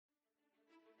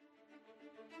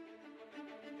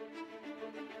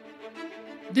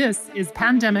This is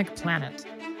Pandemic Planet,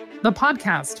 the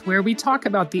podcast where we talk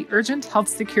about the urgent health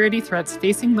security threats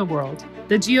facing the world,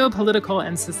 the geopolitical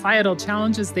and societal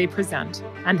challenges they present,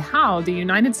 and how the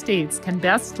United States can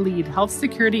best lead health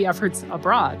security efforts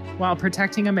abroad while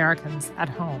protecting Americans at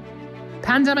home.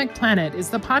 Pandemic Planet is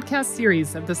the podcast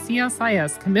series of the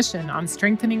CSIS Commission on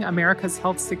Strengthening America's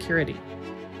Health Security.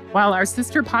 While our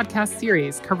sister podcast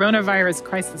series, Coronavirus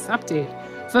Crisis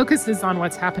Update, focuses on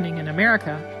what's happening in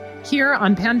America, here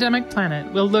on Pandemic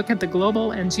Planet, we'll look at the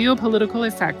global and geopolitical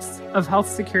effects of health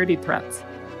security threats.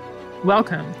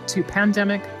 Welcome to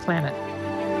Pandemic Planet.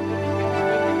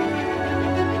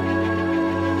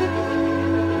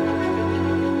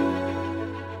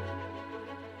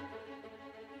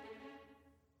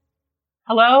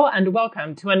 Hello, and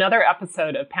welcome to another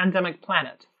episode of Pandemic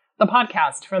Planet, the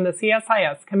podcast from the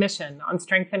CSIS Commission on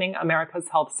Strengthening America's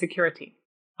Health Security.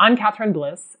 I'm Catherine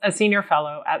Bliss, a senior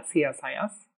fellow at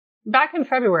CSIS. Back in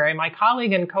February, my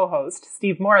colleague and co-host,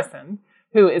 Steve Morrison,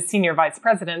 who is Senior Vice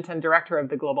President and Director of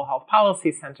the Global Health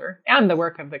Policy Center and the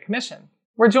work of the Commission,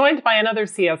 were joined by another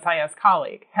CSIS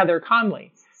colleague, Heather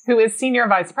Conley, who is Senior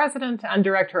Vice President and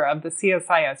Director of the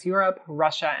CSIS Europe,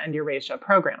 Russia, and Eurasia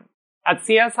program. At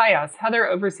CSIS, Heather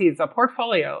oversees a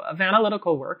portfolio of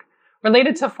analytical work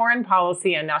related to foreign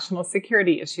policy and national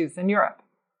security issues in Europe.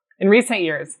 In recent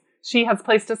years, she has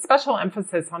placed a special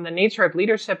emphasis on the nature of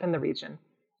leadership in the region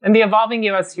and the evolving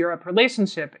U.S.-Europe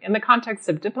relationship in the context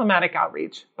of diplomatic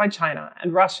outreach by China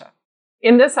and Russia.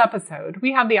 In this episode,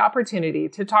 we have the opportunity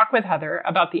to talk with Heather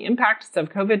about the impacts of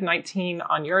COVID-19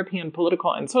 on European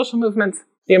political and social movements,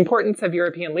 the importance of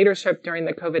European leadership during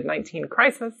the COVID-19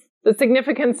 crisis, the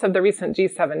significance of the recent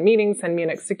G7 meetings and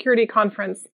Munich Security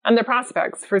Conference, and the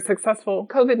prospects for successful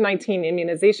COVID-19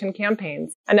 immunization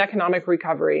campaigns and economic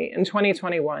recovery in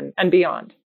 2021 and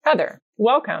beyond. Heather,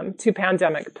 welcome to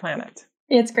Pandemic Planet.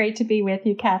 It's great to be with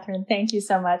you, Catherine. Thank you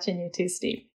so much, and you too,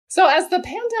 Steve. So as the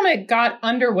pandemic got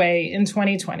underway in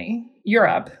 2020,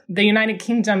 Europe, the United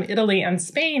Kingdom, Italy, and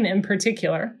Spain in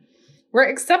particular, were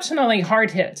exceptionally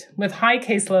hard hit with high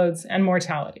caseloads and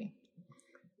mortality.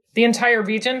 The entire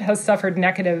region has suffered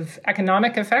negative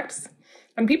economic effects,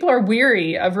 and people are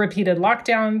weary of repeated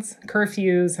lockdowns,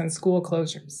 curfews, and school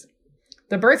closures.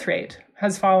 The birth rate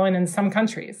has fallen in some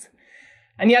countries.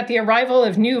 And yet the arrival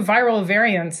of new viral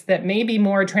variants that may be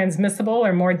more transmissible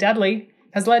or more deadly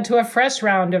has led to a fresh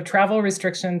round of travel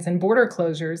restrictions and border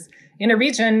closures in a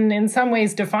region in some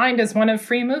ways defined as one of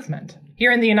free movement.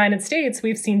 Here in the United States,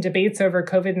 we've seen debates over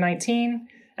COVID-19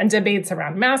 and debates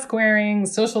around mask wearing,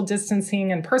 social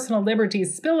distancing, and personal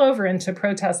liberties spill over into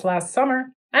protests last summer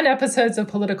and episodes of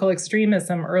political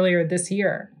extremism earlier this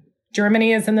year.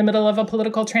 Germany is in the middle of a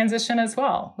political transition as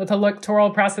well, with electoral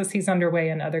processes underway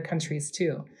in other countries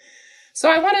too.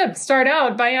 So I want to start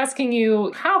out by asking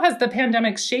you, how has the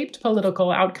pandemic shaped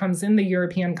political outcomes in the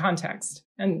European context?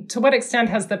 And to what extent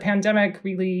has the pandemic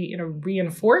really,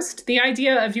 reinforced the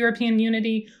idea of European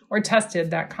unity or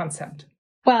tested that concept?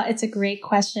 Well, it's a great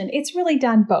question. It's really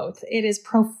done both. It has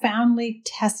profoundly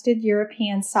tested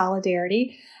European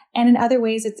solidarity, and in other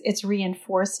ways, it's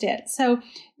reinforced it. So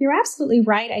you're absolutely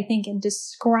right, I think, in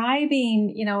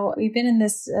describing, we've been in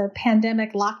this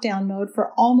pandemic lockdown mode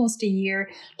for almost a year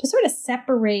to sort of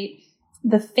separate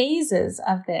the phases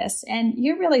of this. And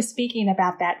you're really speaking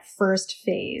about that first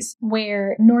phase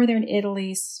where Northern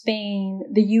Italy, Spain,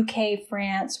 the UK,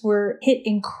 France were hit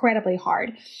incredibly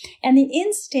hard. And the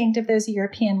instinct of those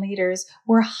European leaders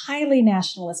were highly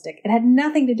nationalistic. It had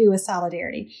nothing to do with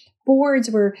solidarity. Boards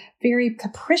were very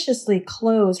capriciously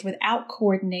closed without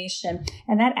coordination,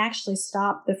 and that actually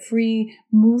stopped the free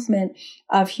movement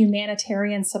of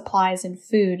humanitarian supplies and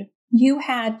food. You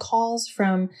had calls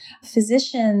from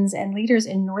physicians and leaders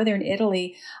in northern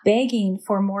Italy begging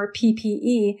for more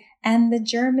PPE, and the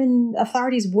German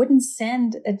authorities wouldn't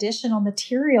send additional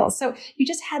materials. So you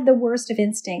just had the worst of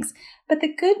instincts. But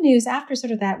the good news, after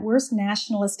sort of that worst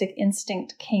nationalistic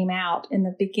instinct came out in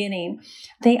the beginning,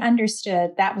 they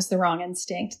understood that was the wrong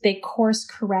instinct. They course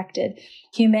corrected.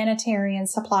 Humanitarian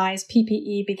supplies,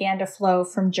 PPE, began to flow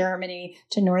from Germany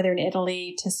to northern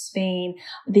Italy to Spain.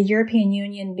 The European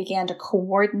Union began to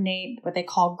coordinate what they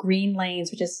call green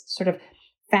lanes, which is sort of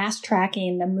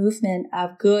fast-tracking the movement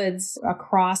of goods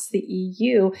across the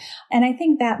EU. And I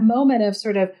think that moment of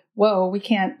sort of, whoa, we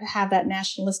can't have that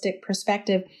nationalistic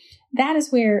perspective, that is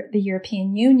where the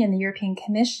European Union, the European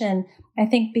Commission, I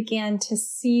think began to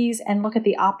seize and look at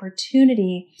the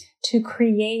opportunity to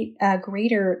create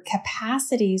greater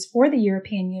capacities for the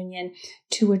European Union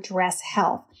to address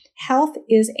health. Health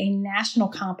is a national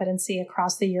competency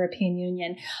across the European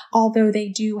Union, although they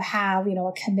do have,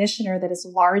 a commissioner that is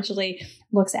largely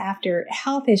looks after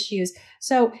health issues.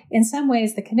 So in some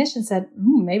ways, the Commission said,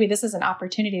 maybe this is an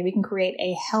opportunity. We can create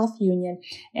a health union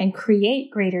and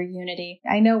create greater unity.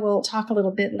 I know we'll talk a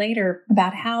little bit later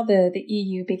about how the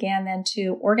EU began then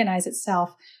to organize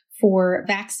itself for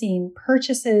vaccine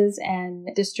purchases and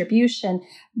distribution.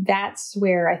 That's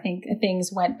where I think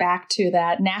things went back to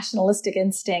that nationalistic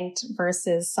instinct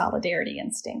versus solidarity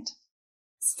instinct.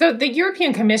 So the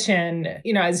European Commission,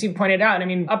 as you pointed out,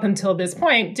 up until this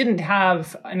point, didn't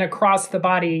have an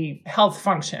across-the-body health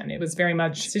function. It was very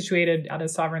much situated at a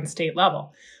sovereign state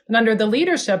level. But under the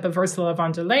leadership of Ursula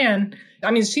von der Leyen,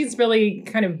 she's really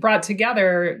kind of brought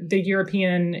together the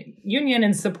European Union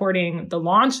in supporting the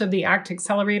launch of the ACT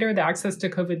Accelerator, the Access to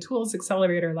COVID Tools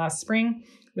Accelerator last spring,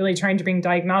 really trying to bring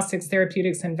diagnostics,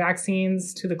 therapeutics, and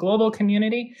vaccines to the global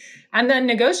community, and then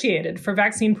negotiated for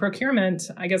vaccine procurement,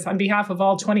 on behalf of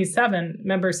all 27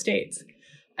 member states.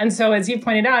 And so, as you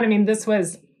pointed out, this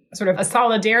was sort of a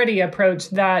solidarity approach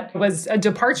that was a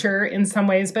departure in some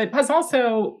ways, but has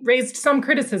also raised some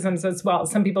criticisms as well.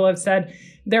 Some people have said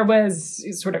there was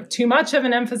sort of too much of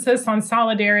an emphasis on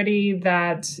solidarity,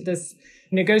 that this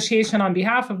negotiation on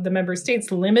behalf of the member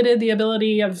states limited the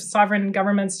ability of sovereign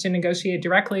governments to negotiate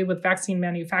directly with vaccine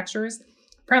manufacturers.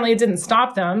 Apparently, it didn't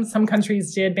stop them. Some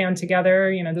countries did band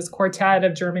together. This quartet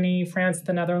of Germany, France,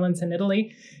 the Netherlands, and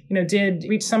Italy, did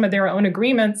reach some of their own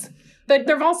agreements. But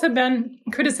there have also been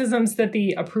criticisms that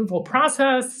the approval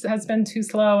process has been too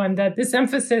slow, and that this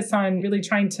emphasis on really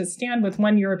trying to stand with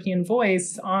one European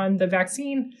voice on the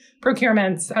vaccine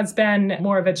procurements has been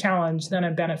more of a challenge than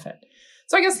a benefit.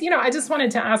 So I guess, I just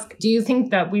wanted to ask, do you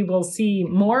think that we will see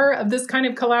more of this kind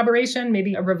of collaboration,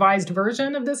 maybe a revised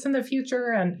version of this in the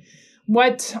future? And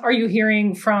what are you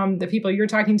hearing from the people you're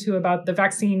talking to about the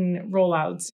vaccine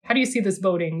rollouts? How do you see this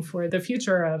voting for the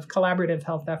future of collaborative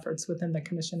health efforts within the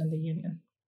Commission and the Union?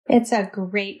 It's a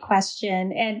great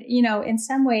question. And, in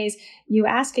some ways, you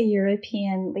ask a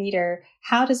European leader,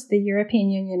 how does the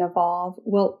European Union evolve?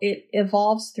 Well, it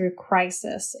evolves through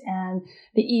crisis, and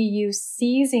the EU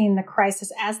seizing the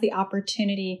crisis as the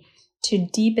opportunity to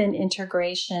deepen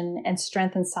integration and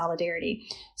strengthen solidarity.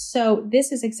 So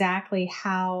this is exactly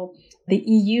how the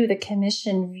EU, the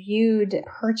Commission, viewed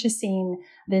purchasing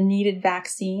the needed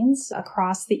vaccines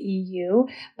across the EU,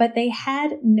 but they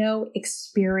had no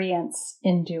experience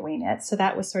in doing it. So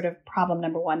that was sort of problem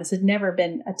number one. This had never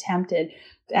been attempted.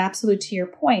 Absolute to your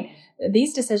point,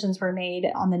 these decisions were made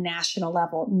on the national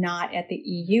level, not at the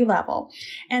EU level.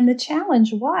 And the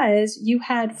challenge was you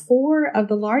had 4 of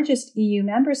the largest EU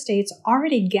member states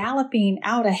already galloping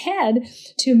out ahead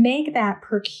to make that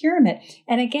procurement.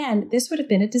 And again, this would have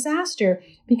been a disaster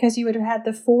because you would have had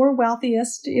the 4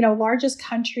 wealthiest, largest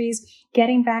countries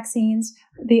getting vaccines,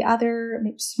 the other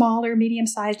smaller,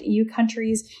 medium-sized EU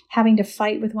countries having to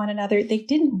fight with one another. They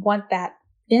didn't want that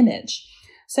image.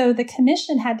 So the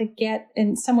Commission had to get,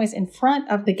 in some ways, in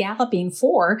front of the galloping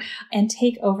 4 and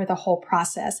take over the whole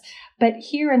process. But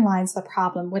herein lies the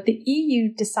problem. What the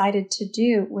EU decided to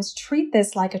do was treat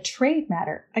this like a trade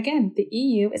matter. Again, the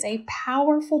EU is a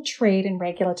powerful trade and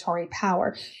regulatory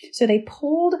power. So they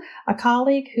pulled a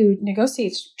colleague who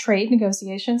negotiates trade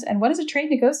negotiations. And what does a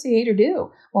trade negotiator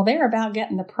do? Well, they're about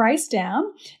getting the price down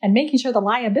and making sure the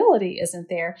liability isn't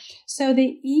there. So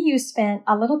the EU spent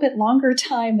a little bit longer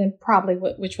time than probably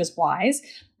which was wise,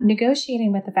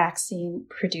 negotiating with the vaccine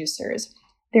producers.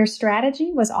 Their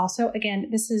strategy was also,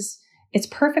 again, it's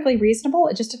perfectly reasonable.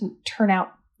 It just didn't turn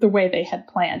out the way they had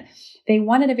planned. They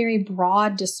wanted a very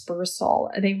broad dispersal.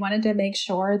 They wanted to make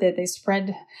sure that they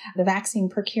spread the vaccine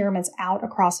procurements out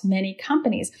across many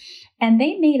companies. And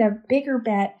they made a bigger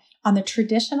bet on the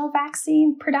traditional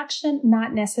vaccine production,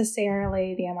 not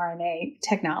necessarily the mRNA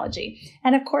technology.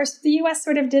 And of course, the US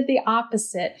sort of did the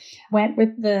opposite, went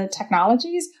with the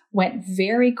technologies, went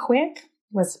very quick,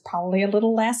 was probably a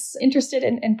little less interested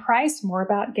in price, more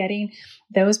about getting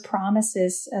those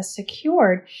promises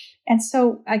secured. And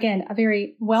so, again, a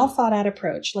very well thought out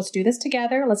approach. Let's do this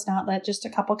together. Let's not let just a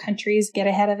couple countries get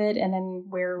ahead of it and then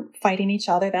we're fighting each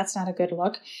other. That's not a good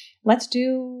look. Let's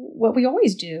do what we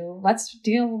always do. Let's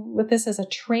deal with this as a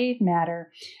trade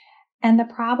matter. And the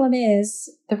problem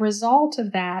is the result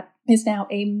of that is now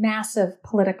a massive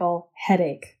political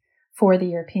headache for the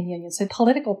European Union. So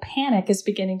political panic is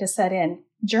beginning to set in.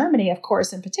 Germany, of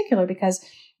course, in particular, because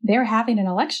they're having an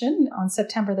election on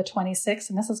September the 26th,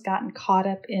 and this has gotten caught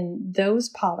up in those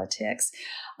politics.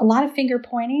 A lot of finger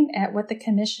pointing at what the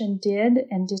commission did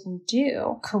and didn't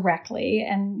do correctly,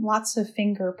 and lots of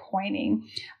finger pointing.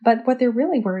 But what they're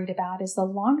really worried about is the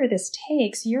longer this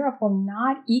takes, Europe will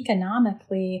not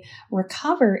economically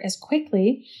recover as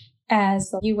quickly as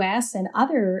the US and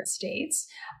other states.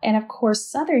 And of course,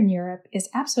 Southern Europe is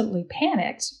absolutely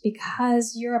panicked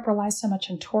because Europe relies so much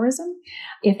on tourism.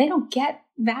 If they don't get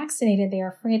vaccinated,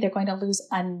 they're afraid they're going to lose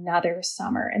another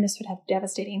summer. And this would have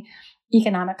devastating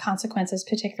economic consequences,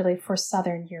 particularly for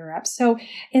Southern Europe. So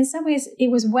in some ways, it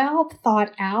was well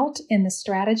thought out in the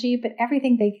strategy, but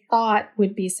everything they thought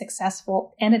would be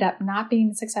successful ended up not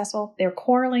being successful. They're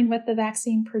quarreling with the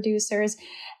vaccine producers,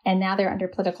 and now they're under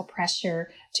political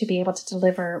pressure to be able to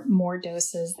deliver more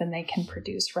doses than they can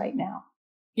produce right now.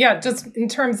 Yeah, just in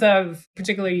terms of,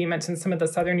 particularly you mentioned some of the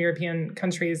Southern European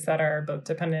countries that are both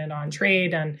dependent on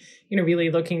trade and,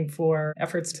 really looking for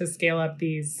efforts to scale up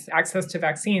these access to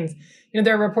vaccines.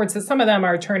 There are reports that some of them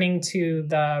are turning to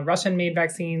the Russian-made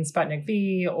vaccine, Sputnik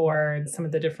V, or some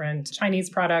of the different Chinese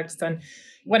products. And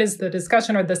what is the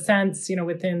discussion or the sense,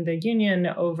 within the union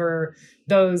over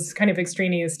those kind of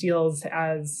extraneous deals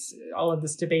as all of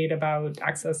this debate about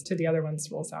access to the other ones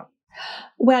rolls out?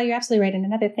 Well, you're absolutely right. And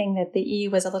another thing that the EU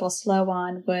was a little slow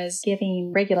on was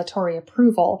giving regulatory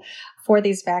approval for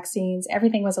these vaccines.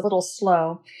 Everything was a little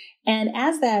slow. And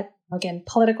as that, again,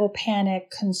 political panic,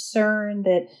 concern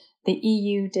that the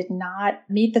EU did not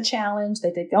meet the challenge,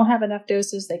 that they don't have enough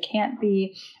doses, they can't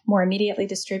be more immediately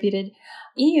distributed,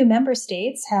 EU member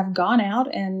states have gone out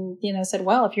and, said,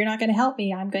 well, if you're not going to help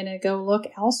me, I'm going to go look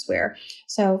elsewhere.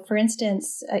 So, for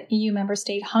instance, EU member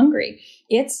state Hungary,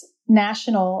 its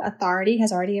national authority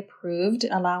has already approved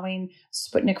allowing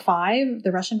Sputnik V,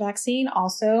 the Russian vaccine,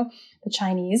 also the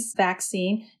Chinese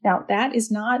vaccine. Now, that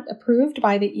is not approved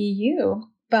by the EU,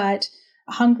 but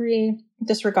Hungary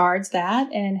disregards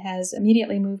that and has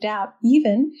immediately moved out.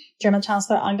 Even German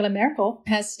Chancellor Angela Merkel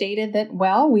has stated that,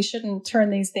 well, we shouldn't turn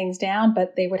these things down,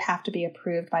 but they would have to be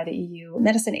approved by the EU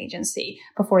Medicine Agency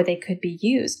before they could be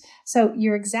used. So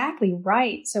you're exactly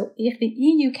right. So if the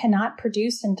EU cannot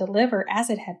produce and deliver as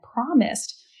it had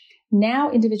promised,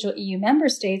 now individual EU member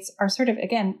states are sort of,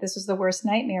 again, this is the worst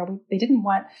nightmare. They didn't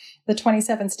want the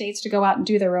 27 states to go out and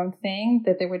do their own thing,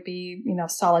 that there would be,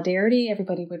 solidarity.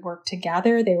 Everybody would work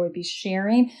together. They would be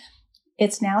sharing.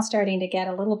 It's now starting to get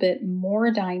a little bit more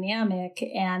dynamic,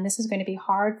 and this is going to be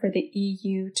hard for the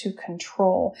EU to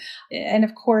control. And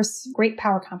of course, great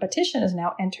power competition has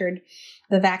now entered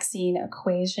the vaccine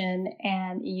equation,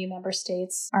 and EU member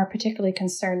states are particularly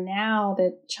concerned now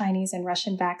that Chinese and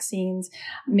Russian vaccines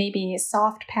may be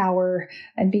soft power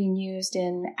and being used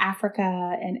in Africa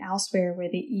and elsewhere where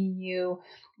the EU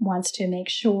wants to make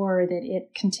sure that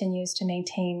it continues to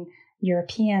maintain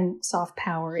European soft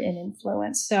power and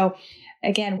influence. So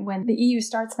again, when the EU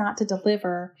starts not to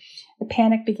deliver, the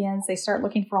panic begins. They start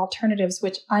looking for alternatives,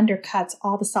 which undercuts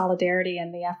all the solidarity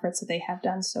and the efforts that they have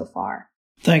done so far.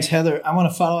 Thanks, Heather. I want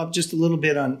to follow up just a little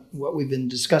bit on what we've been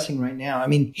discussing right now. I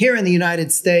mean, here in the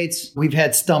United States, we've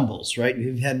had stumbles, right?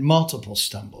 We've had multiple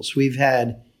stumbles. We've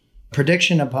had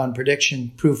prediction upon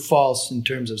prediction prove false in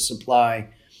terms of supply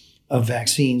of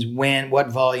vaccines, when, what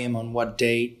volume, on what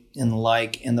date, and the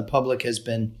like. And the public has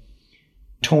been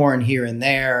torn here and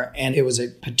there. And it was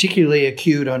particularly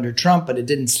acute under Trump, but it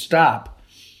didn't stop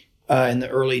in the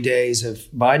early days of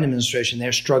Biden administration.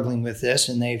 They're struggling with this,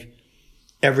 and they've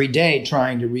every day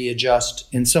trying to readjust.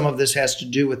 And some of this has to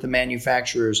do with the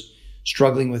manufacturers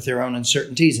struggling with their own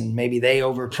uncertainties. And maybe they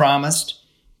overpromised,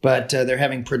 but they're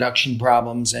having production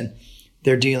problems and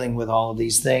they're dealing with all of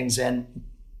these things. And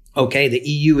okay, the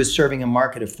EU is serving a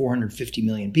market of 450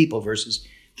 million people versus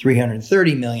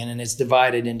 330 million, and it's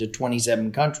divided into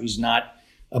 27 countries, not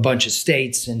a bunch of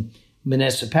states and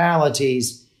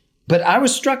municipalities. But I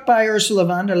was struck by Ursula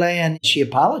von der Leyen. She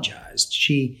apologized.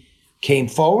 She came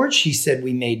forward. She said,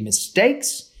 we made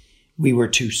mistakes. We were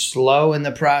too slow in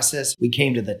the process. We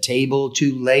came to the table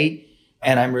too late,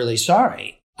 and I'm really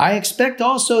sorry. I expect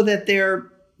also that they're,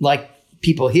 like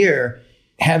people here,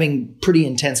 having pretty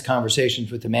intense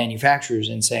conversations with the manufacturers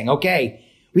and saying, okay,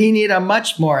 we need a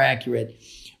much more accurate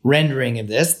rendering of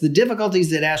this. The difficulties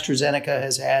that AstraZeneca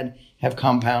has had have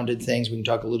compounded things. We can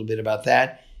talk a little bit about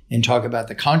that and talk about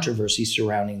the controversy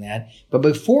surrounding that. But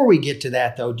before we get to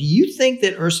that, though, do you think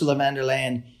that Ursula von der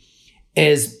Leyen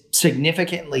is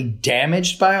significantly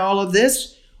damaged by all of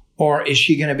this? Or is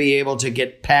she going to be able to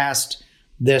get past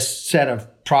this set of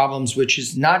problems, which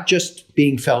is not just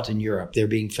being felt in Europe, they're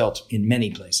being felt in many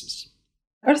places?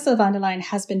 Ursula von der Leyen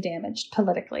has been damaged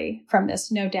politically from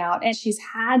this, no doubt, and she's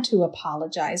had to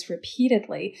apologize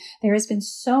repeatedly. There has been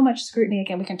so much scrutiny.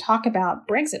 Again, we can talk about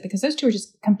Brexit because those two are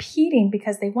just competing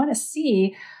because they want to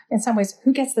see, in some ways,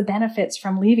 who gets the benefits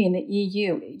from leaving the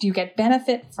EU. Do you get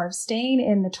benefit from staying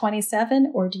in the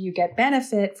 27, or do you get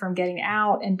benefit from getting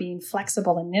out and being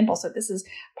flexible and nimble? So this is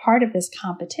part of this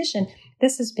competition.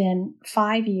 This has been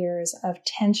 5 years of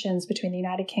tensions between the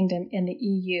United Kingdom and the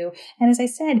EU. And as I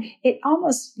said, it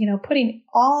almost, putting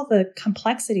all the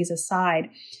complexities aside,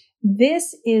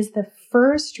 this is the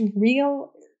first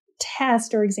real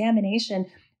test or examination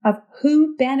of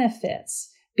who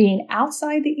benefits being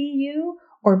outside the EU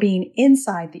or being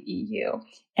inside the EU.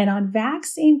 And on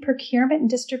vaccine procurement and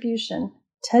distribution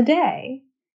today,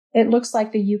 it looks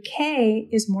like the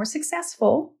UK is more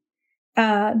successful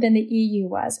than the EU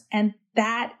was. And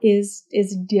that is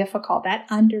difficult. That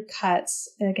undercuts,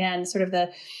 again, sort of the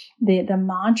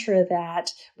mantra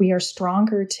that we are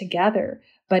stronger together.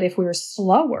 But if we're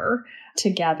slower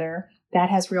together, that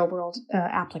has real world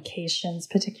applications,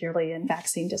 particularly in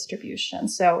vaccine distribution.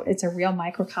 So it's a real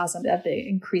microcosm of the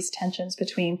increased tensions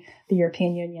between the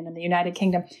European Union and the United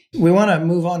Kingdom. We want to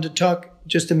move on to talk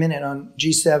just a minute on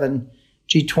G7,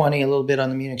 G20, a little bit on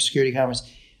the Munich Security Conference.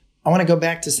 I want to go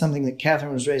back to something that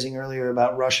Catherine was raising earlier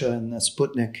about Russia and the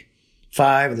Sputnik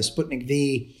 5 or the Sputnik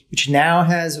V, which now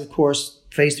has, of course,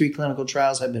 phase 3 clinical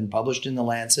trials have been published in The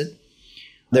Lancet.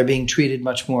 They're being treated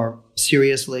much more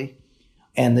seriously,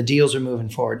 and the deals are moving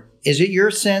forward. Is it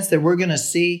your sense that we're going to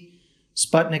see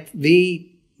Sputnik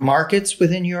V markets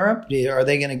within Europe? Are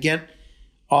they going to get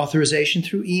authorization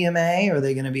through EMA? Are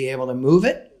they going to be able to move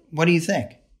it? What do you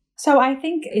think? So I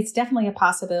think it's definitely a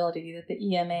possibility that the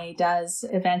EMA does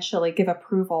eventually give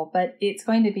approval, but it's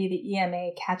going to be the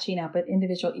EMA catching up with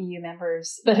individual EU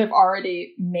members that have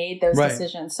already made those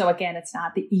decisions. So again, it's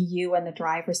not the EU in the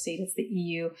driver's seat, it's the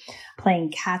EU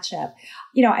playing catch up.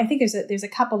 I think there's a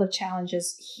couple of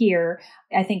challenges here.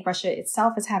 I think Russia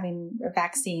itself is having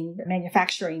vaccine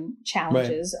manufacturing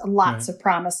challenges, lots of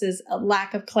promises, a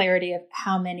lack of clarity of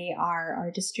how many are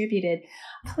distributed.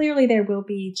 Clearly, there will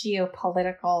be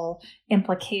geopolitical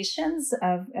implications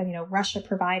of Russia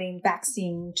providing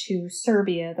vaccine to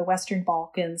Serbia, the Western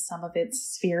Balkans, some of its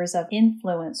spheres of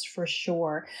influence for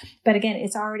sure. But again,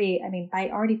 by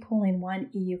already pulling one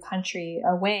EU country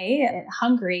away,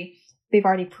 Hungary, they've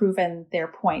already proven their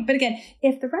point. But again,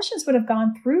 if the Russians would have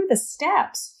gone through the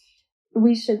steps,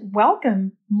 we should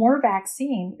welcome more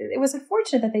vaccine. It was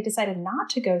unfortunate that they decided not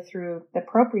to go through the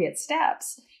appropriate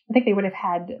steps. I think they would have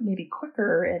had maybe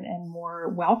quicker and more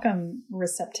welcome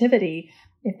receptivity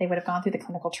if they would have gone through the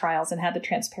clinical trials and had the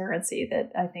transparency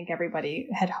that I think everybody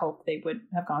had hoped they would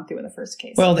have gone through in the first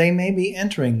case. Well, they may be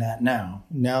entering that now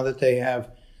that they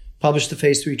have published the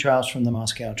phase 3 trials from the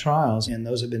Moscow trials, and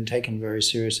those have been taken very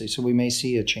seriously. So we may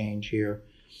see a change here.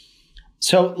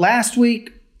 So last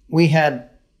week, we had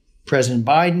President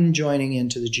Biden joining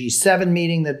into the G7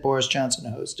 meeting that Boris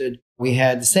Johnson hosted. We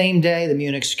had the same day the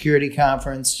Munich Security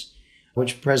Conference,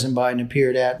 which President Biden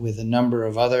appeared at with a number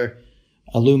of other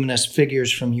luminous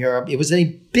figures from Europe. It was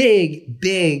a big,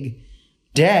 big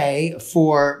day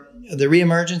for the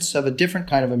reemergence of a different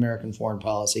kind of American foreign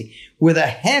policy with a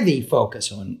heavy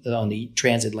focus on the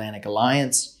transatlantic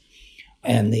alliance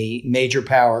and the major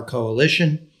power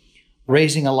coalition,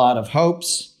 raising a lot of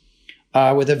hopes,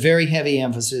 with a very heavy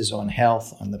emphasis on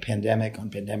health, on the pandemic, on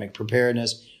pandemic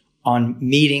preparedness, on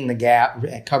meeting the gap,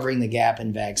 covering the gap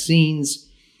in vaccines,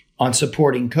 on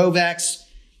supporting COVAX.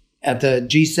 At the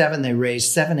G7, they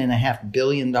raised $7.5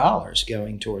 billion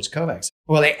going towards COVAX.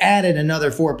 Well, they added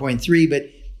another 4.3, but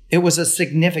it was a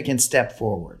significant step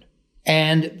forward.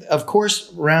 And of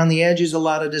course, around the edges, a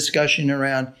lot of discussion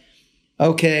around,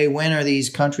 okay, when are these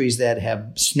countries that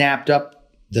have snapped up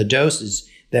the doses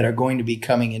that are going to be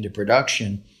coming into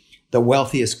production, the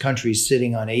wealthiest countries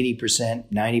sitting on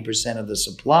 80%, 90% of the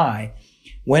supply,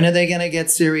 when are they going to get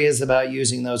serious about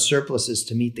using those surpluses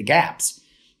to meet the gaps?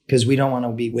 Because we don't want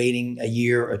to be waiting a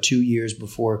year or 2 years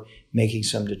before making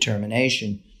some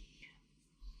determination.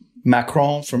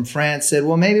 Macron from France said,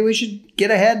 well, maybe we should get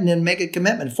ahead and then make a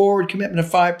commitment, forward commitment of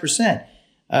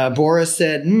 5%. Boris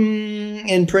said,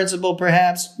 in principle,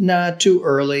 perhaps, not too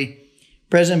early.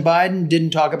 President Biden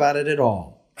didn't talk about it at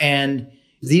all. And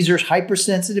these are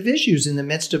hypersensitive issues in the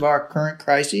midst of our current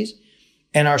crises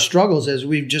and our struggles, as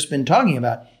we've just been talking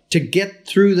about, to get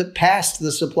through past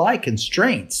the supply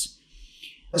constraints.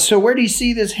 So where do you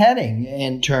see this heading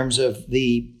in terms of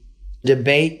the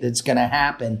debate that's going to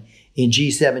happen in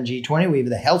G7, G20? We have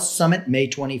the Health Summit, May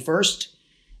 21st.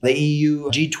 The EU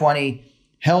G20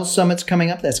 Health Summit's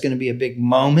coming up. That's going to be a big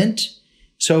moment.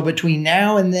 So between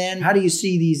now and then, how do you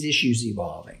see these issues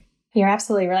evolving? You're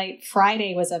absolutely right.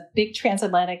 Friday was a big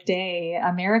transatlantic day.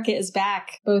 America is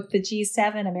back. Both the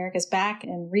G7, America's back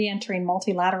and re-entering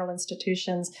multilateral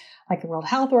institutions like the World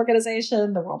Health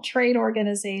Organization, the World Trade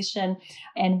Organization,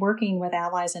 and working with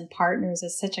allies and partners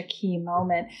is such a key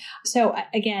moment. So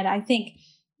again, I think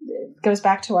it goes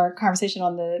back to our conversation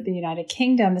on the United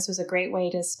Kingdom. This was a great way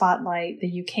to spotlight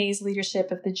the UK's leadership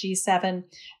of the G7.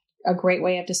 A great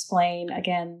way of displaying,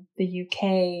 again, the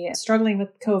UK struggling with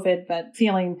COVID, but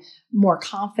feeling more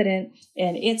confident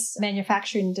in its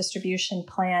manufacturing and distribution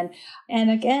plan.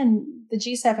 And again, the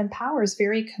G7 power is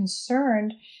very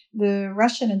concerned the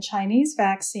Russian and Chinese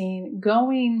vaccine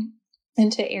going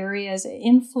into areas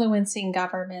influencing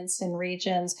governments and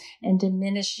regions and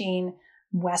diminishing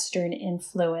Western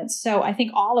influence. So I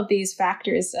think all of these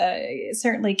factors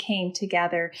certainly came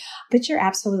together, but you're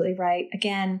absolutely right.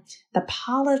 Again, the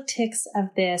politics of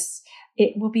this,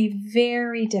 it will be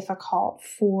very difficult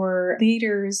for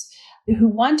leaders who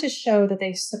want to show that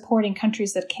they're supporting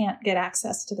countries that can't get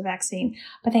access to the vaccine,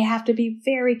 but they have to be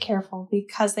very careful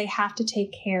because they have to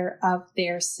take care of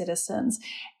their citizens.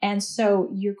 And so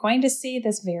you're going to see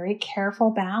this very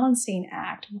careful balancing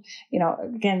act.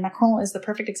 Again, Macron is the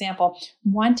perfect example,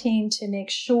 wanting to make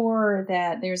sure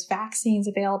that there's vaccines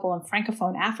available in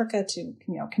Francophone Africa to,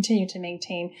 continue to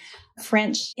maintain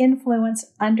French influence,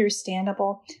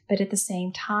 understandable. But at the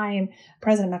same time,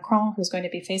 President Macron, who's going to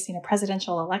be facing a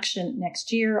presidential election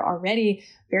next year, already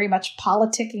very much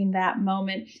politicking that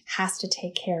moment, has to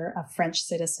take care of French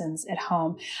citizens at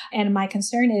home. And my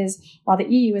concern is, while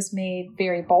the EU has made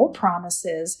very bold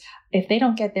promises, if they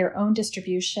don't get their own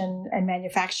distribution and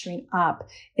manufacturing up,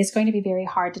 it's going to be very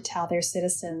hard to tell their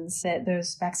citizens that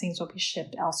those vaccines will be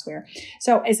shipped elsewhere.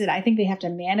 So I think they have to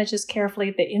manage this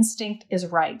carefully. The instinct is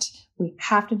right. We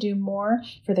have to do more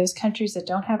for those countries that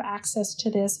don't have access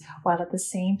to this, while at the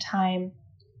same time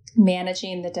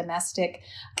managing the domestic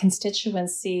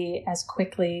constituency as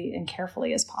quickly and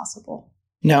carefully as possible.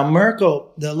 Now,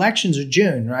 Merkel, the elections are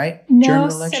June, right? No,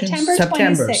 German elections? September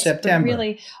 26th. September. But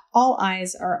really, all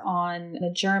eyes are on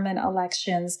the German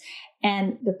elections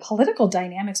and the political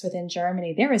dynamics within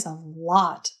Germany. There is a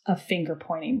lot of finger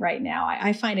pointing right now.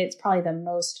 I find it's probably the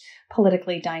most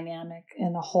politically dynamic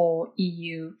in the whole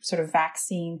EU sort of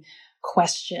vaccine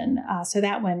question. So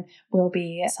that one will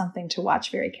be something to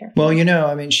watch very carefully.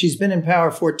 Well, she's been in power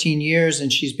 14 years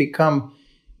and she's become,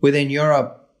 within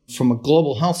Europe, from a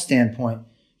global health standpoint,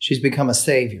 she's become a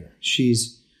savior.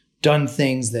 She's done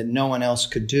things that no one else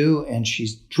could do, and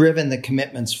she's driven the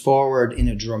commitments forward in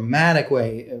a dramatic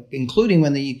way, including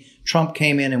when the Trump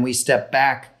came in and we stepped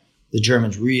back, the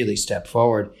Germans really stepped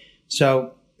forward.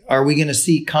 So are we going to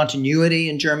see continuity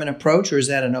in German approach, or is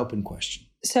that an open question?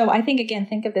 So I think, again,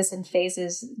 think of this in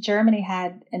phases. Germany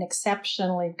had an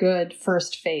exceptionally good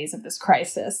first phase of this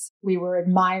crisis. We were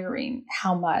admiring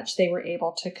how much they were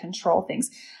able to control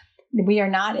things. We are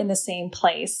not in the same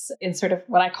place in sort of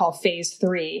what I call phase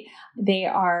 3. They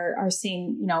are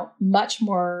seeing, much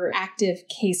more active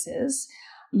cases.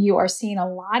 You are seeing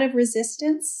a lot of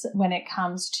resistance when it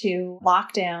comes to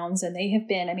lockdowns. And they have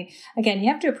been, again, you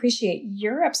have to appreciate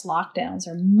Europe's lockdowns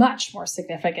are much more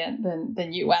significant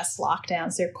than US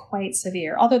lockdowns. They're quite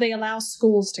severe, although they allow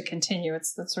schools to continue.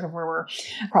 That's sort of where we're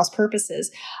cross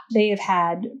purposes. They have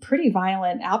had pretty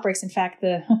violent outbreaks. In fact,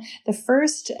 the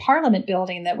first parliament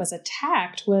building that was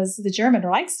attacked was the German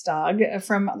Reichstag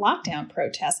from lockdown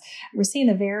protests. We're seeing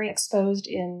the very exposed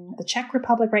in the Czech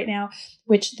Republic right now,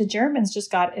 which the Germans just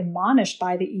got admonished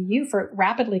by the EU for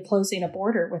rapidly closing a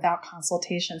border without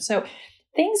consultation. So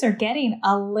things are getting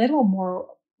a little more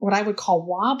what I would call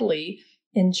wobbly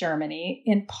in Germany.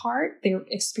 In part, they're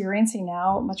experiencing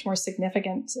now a much more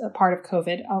significant part of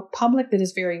COVID, a public that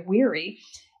is very weary,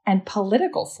 and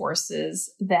political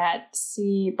forces that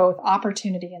see both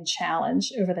opportunity and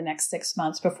challenge over the next 6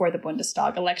 months before the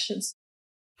Bundestag elections.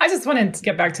 I just wanted to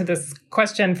get back to this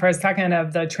question for a second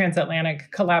of the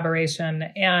transatlantic collaboration.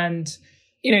 And,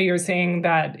 you're saying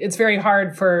that it's very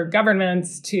hard for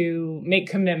governments to make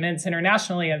commitments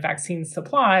internationally of vaccine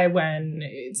supply when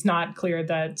it's not clear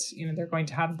that, they're going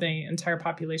to have the entire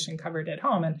population covered at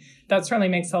home. And that certainly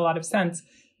makes a lot of sense.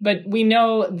 But we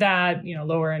know that,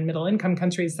 lower and middle income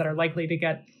countries that are likely to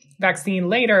get vaccine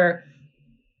later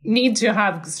need to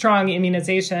have strong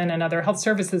immunization and other health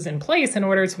services in place in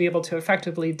order to be able to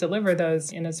effectively deliver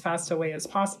those in as fast a way as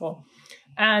possible.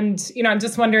 And, I'm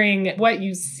just wondering what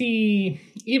you see,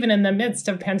 even in the midst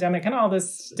of pandemic and all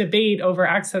this debate over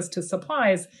access to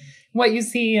supplies, what you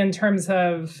see in terms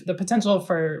of the potential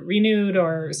for renewed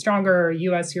or stronger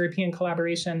U.S.-European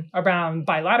collaboration around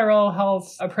bilateral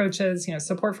health approaches,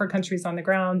 support for countries on the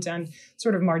ground, and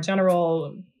sort of more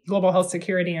general global health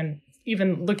security, and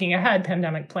even looking ahead,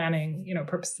 pandemic planning,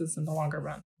 purposes in the longer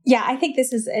run. Yeah, I think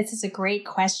this is a great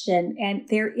question. And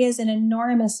there is an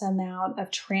enormous amount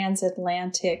of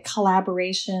transatlantic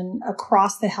collaboration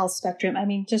across the health spectrum. I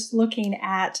mean, just looking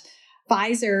at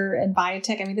Pfizer and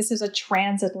biotech, this is a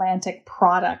transatlantic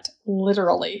product,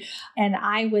 literally. And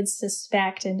I would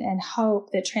suspect and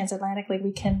hope that transatlantically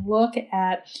we can look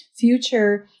at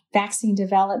future vaccine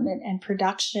development and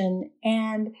production.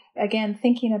 And again,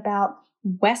 thinking about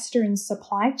Western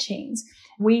supply chains.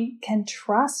 We can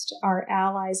trust our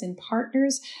allies and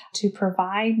partners to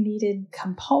provide needed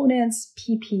components,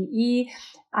 PPE.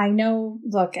 I know,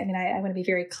 look, I want to be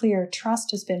very clear. Trust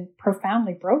has been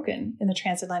profoundly broken in the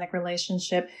transatlantic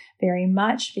relationship, very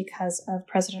much because of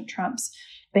President Trump's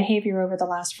behavior over the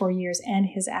last 4 years and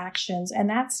his actions. And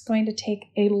that's going to take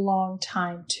a long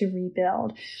time to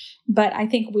rebuild. But I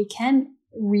think we can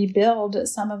rebuild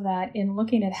some of that in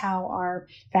looking at how our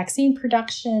vaccine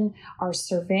production, our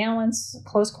surveillance,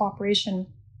 close cooperation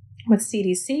with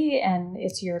CDC and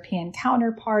its European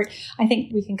counterpart. I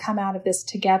think we can come out of this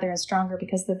together and stronger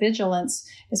because the vigilance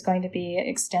is going to be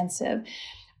extensive.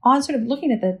 On sort of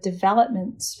looking at the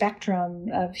development spectrum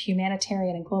of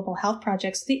humanitarian and global health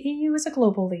projects, the EU is a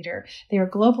global leader. They're a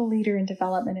global leader in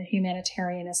development and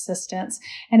humanitarian assistance.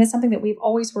 And it's something that we've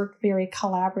always worked very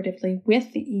collaboratively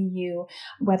with the EU,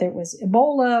 whether it was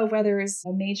Ebola, whether it's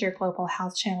major global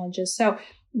health challenges. So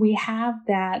we have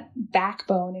that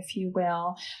backbone, if you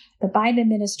will. The Biden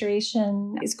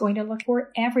administration is going to look for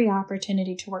every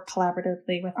opportunity to work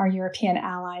collaboratively with our European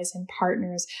allies and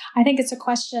partners. I think it's a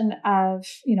question of,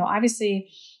 obviously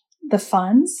the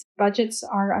funds. Budgets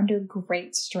are under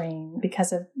great strain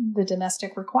because of the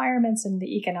domestic requirements and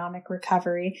the economic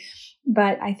recovery.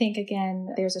 But I think, again,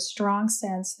 there's a strong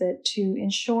sense that to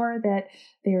ensure that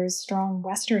there's strong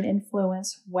Western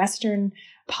influence, Western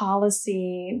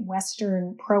policy,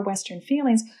 pro-Western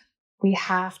feelings, we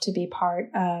have to be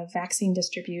part of vaccine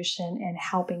distribution and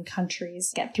helping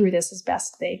countries get through this as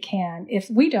best they can. If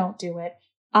we don't do it,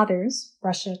 others,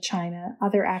 Russia, China,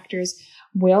 other actors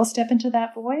will step into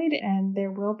that void, and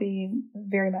there will be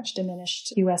very much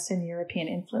diminished U.S. and European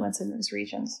influence in those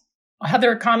regions.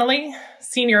 Heather Connolly,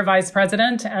 Senior Vice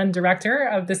President and Director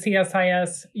of the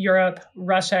CSIS Europe,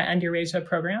 Russia, and Eurasia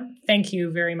Program. Thank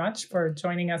you very much for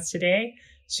joining us today,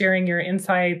 sharing your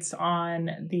insights on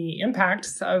the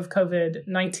impacts of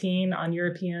COVID-19 on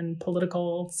European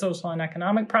political, social, and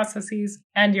economic processes,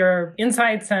 and your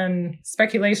insights and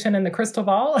speculation in the crystal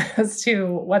ball as to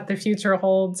what the future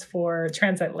holds for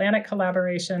transatlantic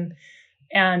collaboration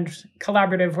and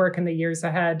collaborative work in the years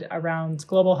ahead around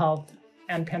global health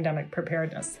and pandemic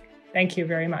preparedness. Thank you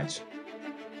very much.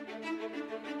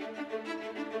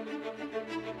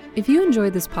 If you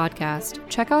enjoyed this podcast,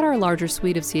 check out our larger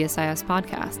suite of CSIS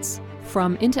podcasts.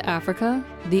 From Into Africa,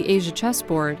 The Asia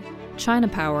Chessboard, China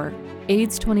Power,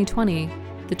 AIDS 2020,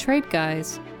 The Trade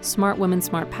Guys, Smart Women,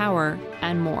 Smart Power,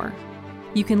 and more.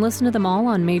 You can listen to them all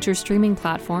on major streaming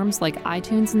platforms like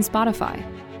iTunes and Spotify.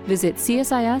 Visit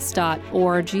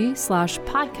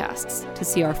csis.org/podcasts to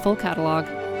see our full catalog